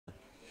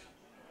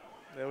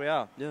There we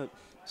are. Yeah.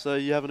 So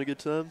you having a good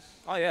time?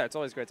 Oh yeah, it's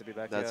always great to be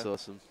back. That's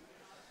awesome.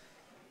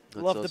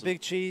 That's Love awesome. the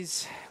big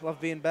cheese. Love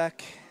being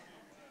back.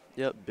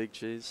 Yep, big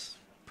cheese.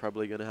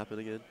 Probably going to happen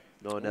again.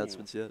 No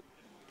announcements yet.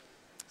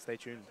 Stay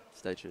tuned.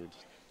 Stay tuned.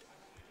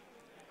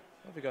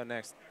 What have we got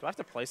next? Do I have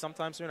to play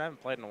sometime soon? I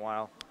haven't played in a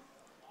while.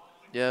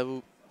 Yeah,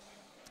 well,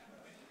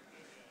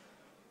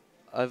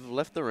 I've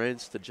left the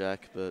reins to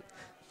Jack, but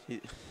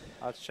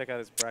I'll have to check out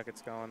his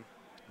brackets going.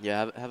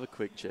 yeah, have a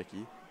quick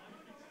checky.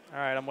 All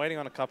right, I'm waiting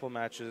on a couple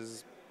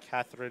matches.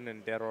 Katherine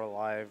and Dead or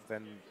Alive.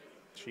 Then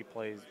she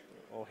plays,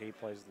 or he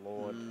plays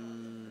Lord.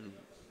 And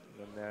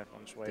then there,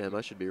 I'm just waiting. Damn,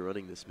 I should be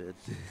running this, man.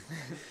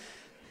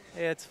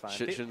 Yeah, it's fine.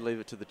 Shouldn't leave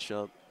it to the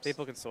chumps.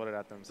 People can sort it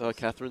out themselves. Oh,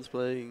 Catherine's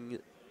playing.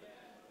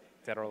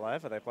 Dead or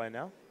Alive? Are they playing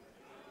now?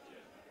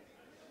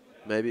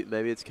 Maybe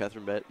it's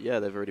Katherine. Yeah,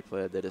 they've already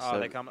played. They just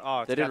they come.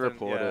 Oh, it's they didn't Katherine,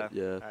 report it.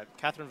 Yeah.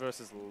 Katherine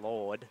versus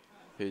Lord.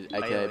 Who's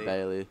AKA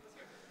Bailey,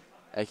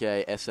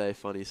 AKA SA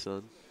Funny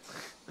Son.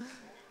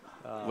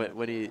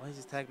 When he. Why is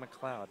his tag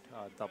McLeod?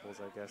 Oh,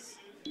 doubles, I guess.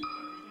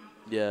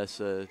 Yeah.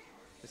 So.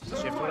 Is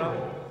the shift order?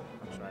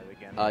 I'll try it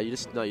again.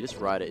 You just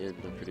write it in.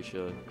 I'm pretty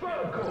sure.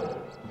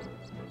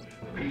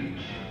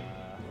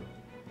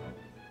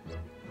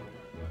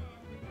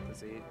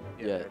 Does he?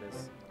 Yeah. There it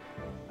is.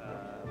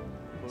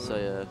 So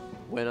yeah,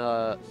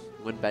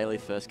 when Bailey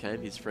first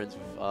came, he's friends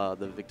with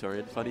the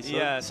Victorian Funny Son.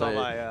 Yeah, so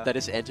they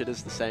just entered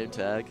as the same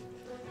tag.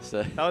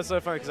 So that was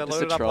so funny because I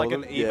loaded up like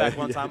an evac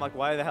one time. Like,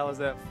 why the hell is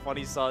that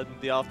Funny Son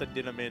the after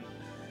dinner mint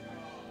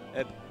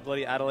at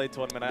bloody Adelaide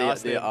tournament? I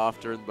asked him. The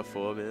after and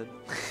before, man.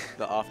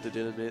 The after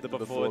dinner mint. The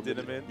before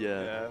dinner mint.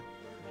 Yeah.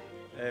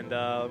 And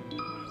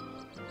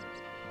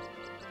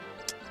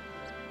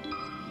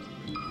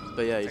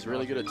but yeah, he's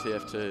really good at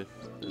TF2 as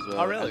well.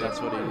 Oh, really? And that's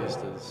what he used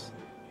as.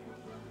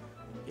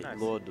 Nice.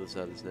 Lord was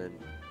that his name.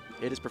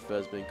 He just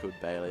prefers being called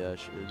Bailey, I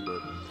assume,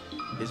 but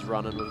he's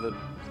running with it.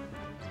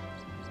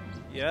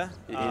 Yeah.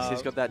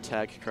 He's got that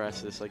tag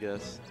crisis, I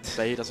guess.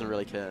 But he doesn't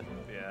really care.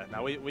 Yeah.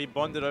 Now we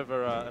bonded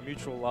over a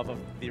mutual love of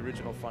the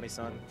original Funny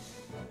Son.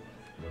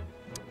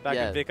 Back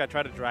in Vic, I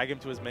try to drag him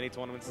to as many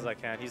tournaments as I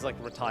can. He's like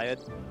retired.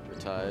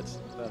 Retired.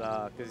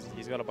 But because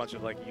he's got a bunch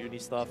of like uni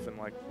stuff and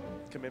like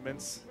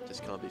commitments.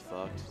 Just can't be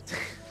fucked.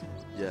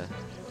 Yeah.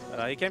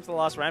 He came to the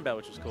last round bout,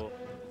 which was cool.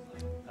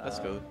 That's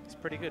cool. He's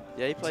pretty good.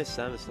 Yeah, he plays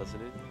Samus, doesn't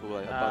he?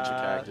 Or like a bunch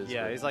of characters.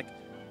 Yeah, he's like,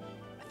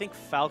 I think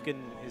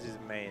Falcon is his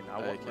main.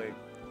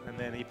 And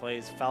then he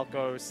plays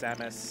Falco,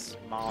 Samus,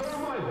 Marth.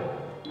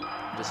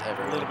 Just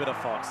everyone. A little bit of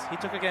Fox. He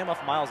took a game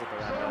off Miles at the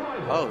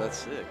round. Oh, that's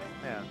sick.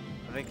 Yeah,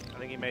 I think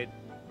he made.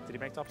 Did he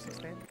make top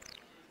 16?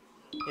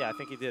 Yeah, I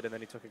think he did, and then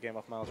he took a game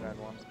off Miles round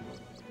 1.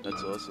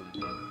 That's awesome.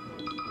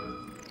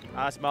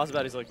 I asked Miles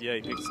about it. He's like, yeah,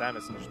 he picked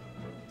Samus. And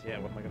yeah,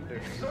 what am I gonna do?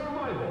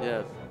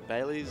 Yeah,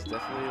 Bailey's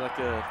definitely like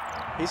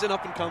he's an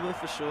up and comer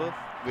for sure.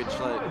 Which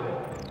like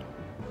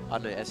I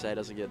don't know, SA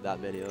doesn't get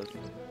that many of.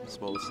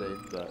 Smaller scene,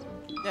 but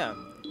yeah.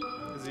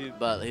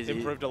 He's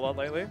improved a lot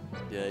lately.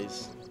 Yeah,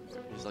 he's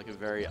like a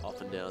very up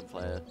and down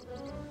player.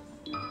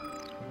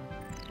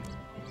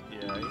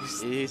 Yeah,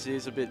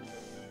 he's a bit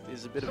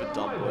of a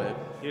dumb boy.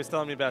 He was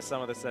telling me about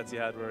some of the sets he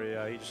had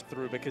where he just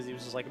threw because he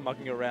was just like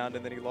mucking around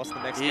and then he lost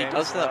the next game. He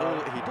does that all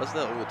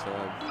the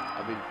time.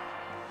 I mean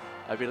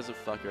he doesn't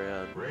fuck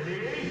around.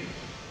 Ready,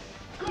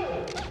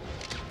 go.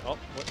 Oh,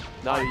 what?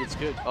 No, it's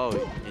good. Oh,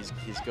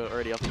 he's got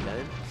already up a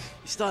game.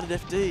 He started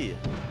FD.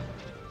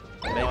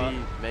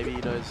 Maybe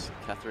he knows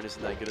Katherine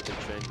isn't that good at the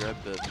train grab,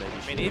 but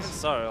maybe she even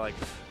so, like...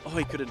 Oh,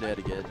 he could have nailed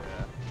again.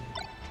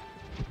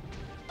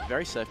 Yeah.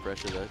 Very safe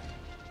pressure, though.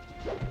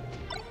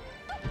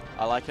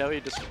 I like how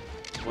he just...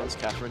 Once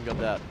Katherine got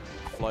that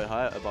flow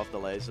height above the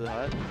laser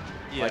height,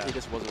 like he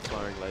just wasn't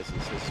firing lasers,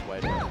 he was just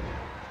waiting.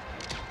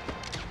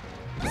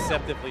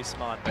 Deceptively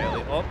smart,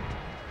 Bailey. Oh.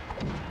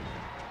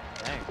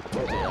 Dang.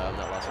 Yeah, I'm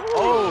not last one.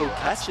 Oh,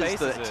 catches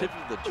the tip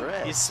of the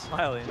dress. He's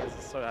smiling.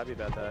 He's so happy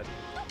about that.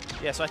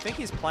 Yeah, so I think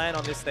his plan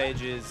on this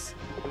stage is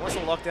he wants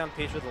to lock down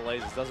Peach with the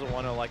lasers, doesn't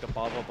want to like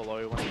above or below,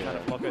 he wants to kind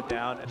of lock her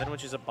down, and then when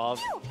she's above,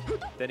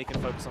 then he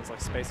can focus on like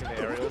spacing the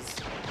aerials.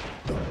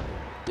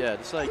 Yeah,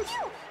 just like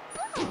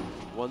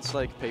once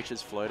like Peach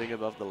is floating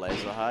above the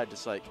laser height,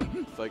 just like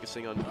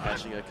focusing on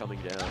catching her coming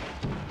down.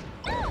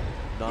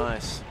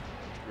 Nice.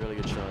 Really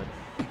good shine.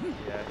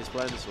 Yeah, he's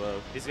playing this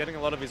well. He's getting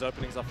a lot of his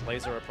openings off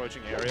laser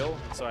approaching aerial,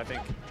 so I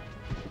think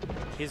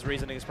his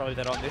reasoning is probably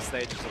that on this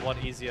stage it's a lot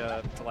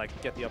easier to like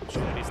get the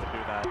opportunities to do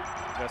that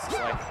versus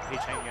like Peach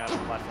hanging out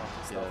on platforms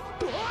and stuff.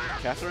 Yeah.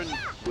 Katherine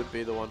would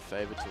be the one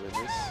favored to win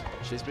this.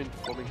 She's been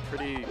performing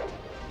pretty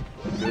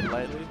good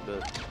lately,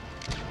 but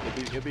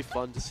it'd be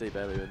fun to see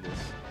Bailey win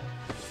this.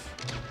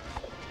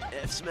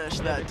 F smash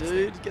that,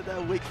 dude. Get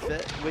that weak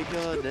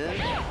guard there.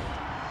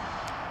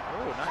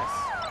 Oh, nice.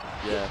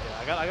 Yeah.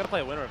 I gotta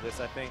play a winner of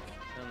this, I think.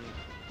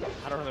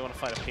 I don't really want to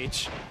fight a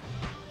Peach.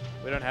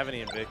 We don't have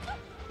any in Vic.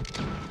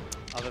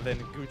 Other than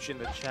Gooch in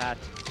the chat,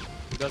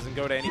 who doesn't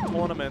go to any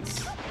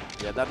tournaments.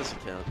 Yeah, that doesn't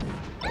count.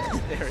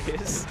 There he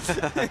is.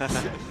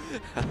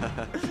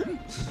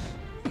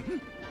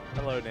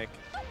 Hello, Nick.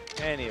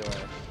 Anyway.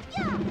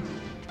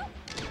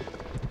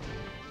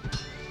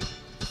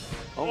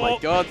 Oh my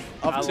god,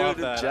 up I love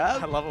tilted that.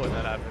 jab. I love it when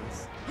that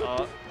happens.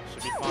 Oh,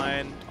 should be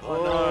fine. Oh,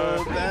 Oh,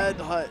 no. bad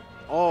height.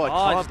 Oh, I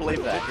can't just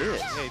believe that hit.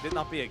 Yeah, he did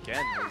not be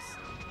again.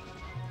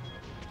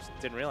 Just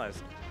didn't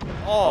realize.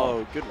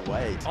 Oh, good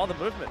weight. Oh, the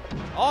movement.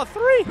 Oh,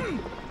 3!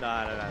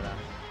 No.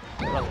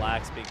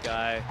 Relax, big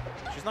guy.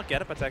 She's not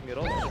get up attacking at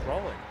all. She's just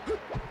rolling.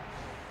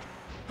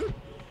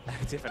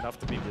 Active enough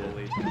to be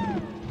bullied.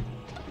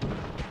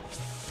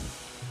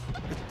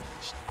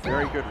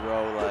 Very good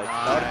roll. Like,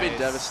 that would have been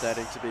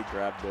devastating to be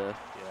grabbed there.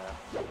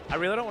 Yeah. I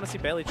really don't want to see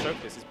Bailey choke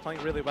this. He's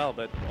playing really well,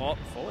 but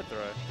forward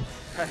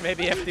throw.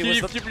 Maybe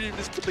FD was the... You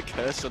just put the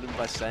curse on him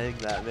by saying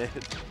that, man.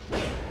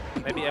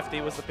 Maybe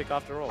FD was the pick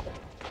after all.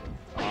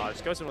 Oh,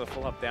 just goes in with a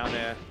full up down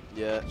there.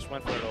 Yeah. Just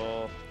went for it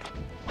all.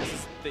 This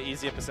is the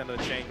easier percent of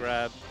the chain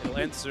grab. It'll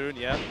end soon,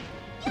 yeah.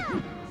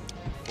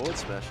 Forward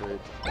smash read.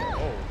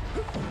 Oh.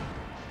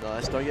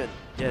 Nice. Don't get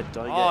aerial.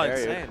 Oh,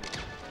 insane.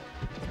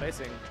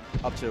 Spacing.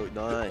 Up to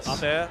nice. Up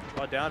there.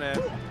 Oh, down there.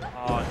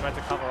 Oh, tried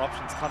to cover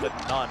options. Covered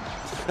none.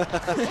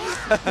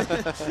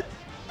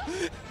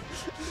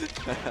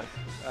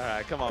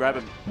 Alright, come on. Grab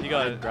man. him. You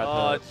got it. Grab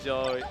Oh, her.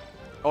 Joey.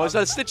 Oh, is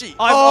that a Stitchy?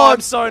 I'm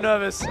so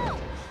nervous.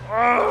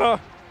 Oh!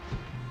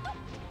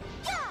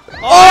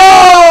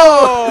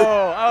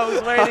 I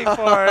was waiting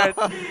for it.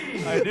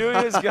 I knew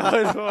he was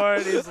going for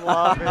it. He's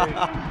laughing.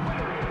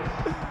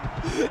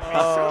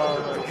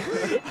 Oh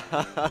my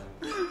god.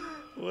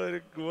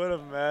 What a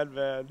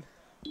madman.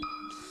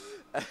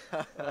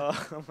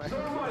 Oh my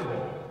god.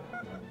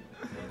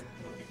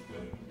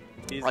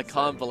 I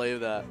can't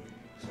believe that.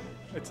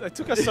 It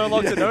took us so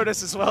long to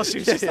notice as well. She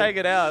was just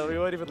hanging out. We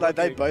weren't even like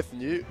looking. they both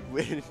knew.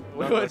 We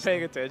weren't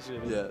paying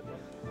attention. Yeah.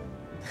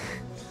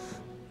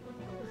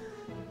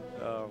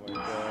 Oh my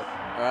god.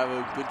 Alright,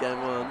 well, good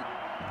game one.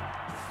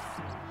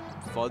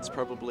 Fod's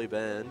probably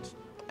banned,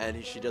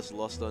 and she just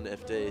lost on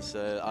FD,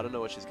 so I don't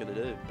know what she's going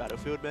to do.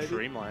 Battlefield, maybe?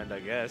 Dreamland, I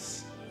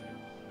guess.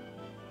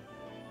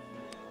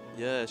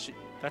 Yeah, she...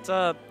 That's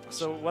so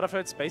what I've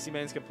heard Spacey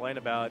Man's complain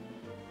about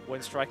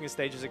when striking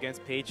stages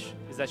against Peach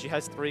is that she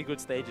has 3 good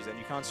stages and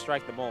you can't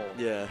strike them all.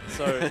 Yeah.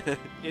 So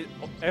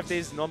FD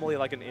is normally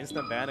like an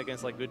instant ban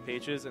against like good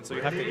Peaches, and so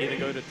you have to either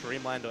go to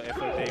Dreamland or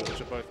FOD, which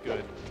are both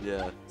good.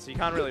 Yeah. So you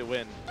can't really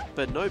win.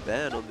 But no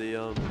ban on the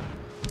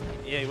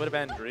Yeah, you would have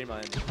banned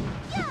Dreamland.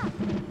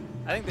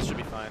 I think this should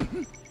be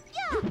fine.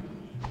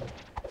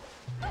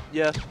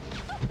 Yeah.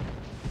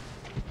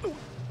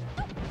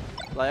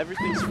 Like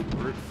everything's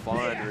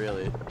fine,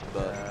 really,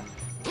 but.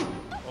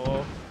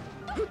 Oh.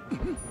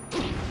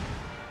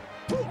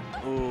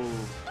 Ooh.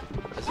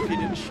 As if he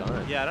didn't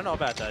shine. Yeah, I don't know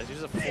about that. He's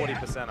just a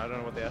 40%. I don't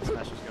know what the F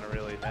smash is going to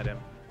really net him.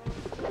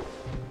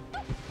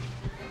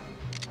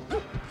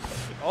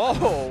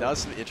 Oh! That was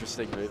some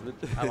interesting movement.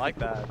 I like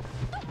that.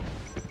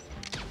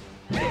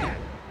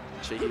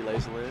 Cheeky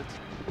laser lands.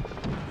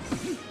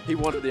 He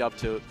wanted the up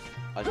tilt.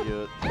 I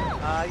knew it.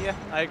 Yeah,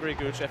 I agree,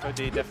 Gooch.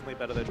 FOD definitely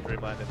better than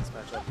Dreamland in this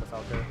matchup for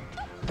Falco.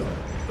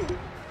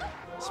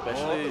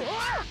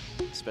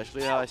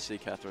 Especially how I see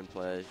Katherine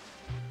play.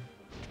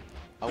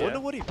 I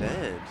wonder what he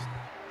banned.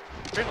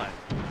 Dreamland.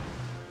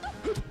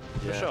 Yeah.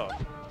 For sure.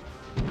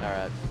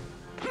 Alright.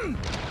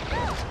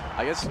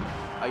 I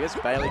guess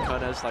Bailey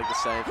kind of has like the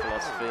same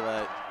philosophy,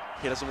 like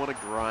he doesn't want to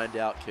grind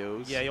out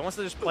kills. Yeah, he wants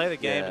to just play the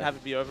game and have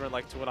it be over in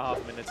like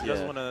 2.5 minutes. He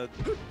doesn't want to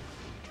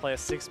play a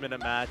 6-minute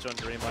match on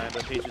Dreamland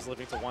where Peach is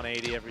living to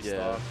 180 every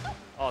stock.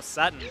 Oh,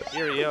 Saturn,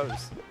 here he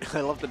goes.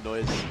 I love the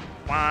noise.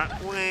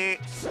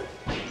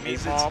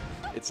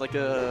 It's like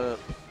a,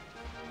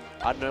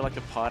 I don't know, like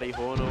a party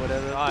horn or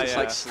whatever. Oh, it's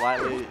like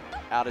slightly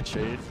out of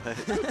tune.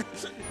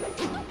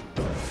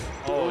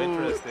 Oh,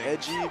 interesting.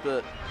 Edgy,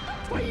 but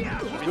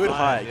good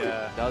height.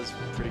 Yeah. That was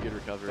pretty good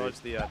recovery. Dodge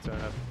the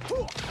turn-up.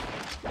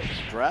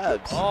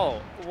 Grabs.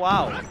 Oh,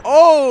 wow.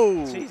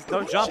 Oh! Jeez,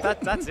 no jump.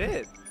 That's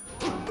it.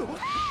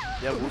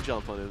 Yeah, we'll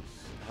jump on him.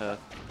 Her.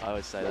 I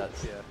always say that.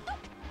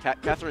 Yeah.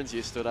 Katherine's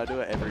used to it. I do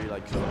it every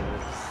like couple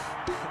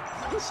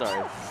minutes.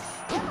 Sorry.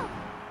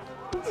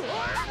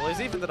 Well,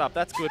 he's evened it up.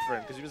 That's good for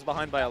him because he was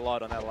behind by a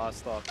lot on that last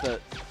stock.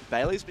 But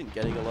Bailey's been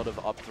getting a lot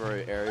of up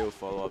throw aerial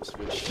follow-ups,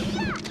 which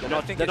they're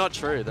not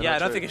true. I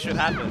don't think it should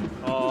happen.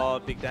 Oh,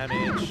 big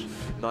damage.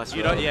 Nice.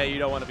 You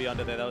don't want to be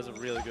under there. That was a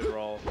really good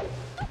roll.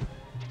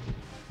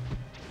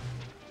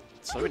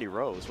 So many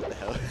rolls. What the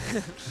hell?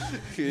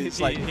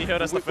 he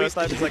heard us the first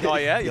time. He's like, oh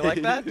yeah, you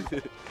like that?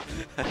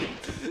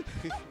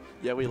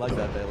 Yeah, we like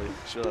that, Bailey.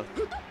 Sure.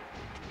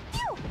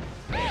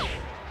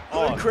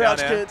 Oh, crouch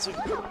cancel.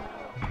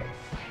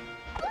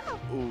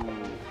 Ooh.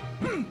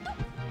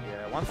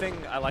 Yeah, one thing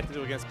I like to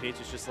do against Peach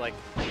is just like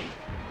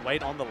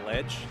wait on the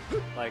ledge,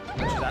 like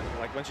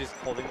when she's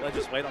holding the ledge,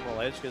 just wait on the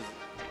ledge because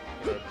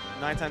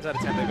 9 times out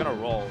of 10 they're gonna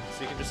roll,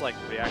 so you can just like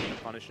react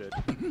and punish it.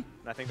 And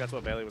I think that's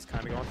what Bailey was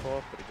kind of going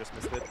for, but he just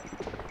missed it.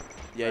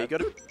 Yeah, you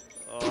gotta.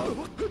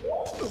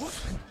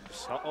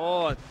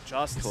 Oh,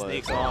 just close.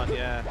 Sneaks on,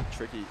 yeah.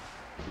 Tricky.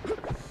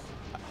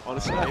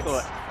 Honestly,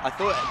 I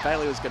thought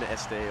Bailey was going to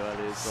SD what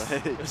it is.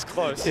 Like, it was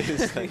close. He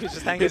was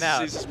just hanging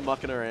out. He's just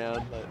mucking around.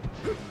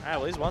 Alright,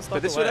 well, he's one stop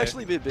But this away. would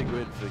actually be a big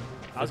win for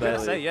I was going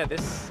to say, yeah,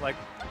 this, like,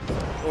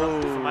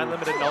 From my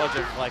limited knowledge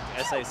of like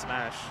SA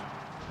Smash,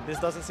 this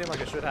doesn't seem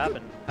like it should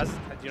happen. Do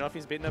you know if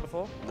he's beaten there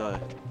before? No.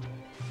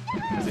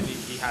 As in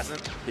he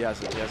hasn't? He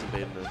hasn't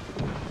beaten it.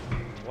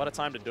 What a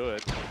time to do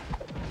it.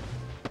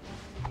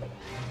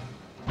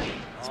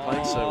 He's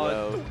playing so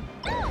well.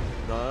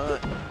 No.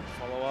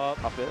 Follow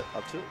up. Up it.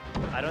 Up to it.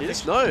 I don't He think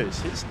just knows.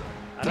 He just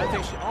I don't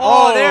think she...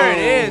 Oh, there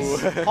it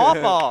is! Oh. Pop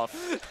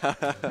off!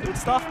 Good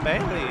stuff,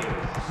 Bailey.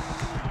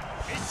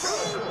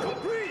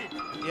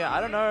 Yeah,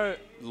 I don't know.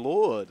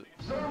 Lord.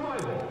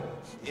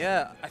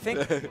 Yeah, I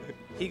think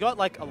he got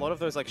like a lot of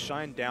those like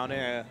shine down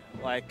air,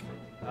 like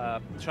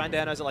shine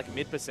down airs at like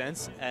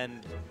mid-percents,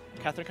 and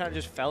Katherine kind of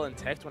just fell in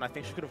tech when I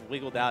think she could have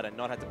wiggled out and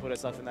not had to put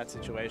herself in that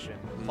situation.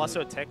 Plus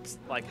her tech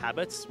like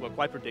habits were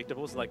quite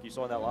predictable, so like you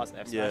saw in that last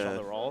F smash on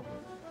the roll.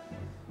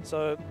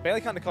 So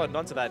Bailey kind of caught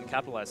onto that and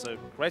capitalized. So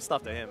great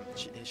stuff to him.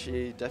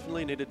 She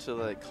definitely needed to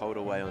like hold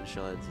away on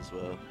shines as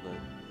well.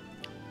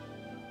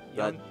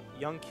 No.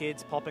 Young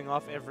kids popping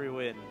off every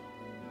win.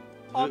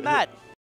 Oh, Matt!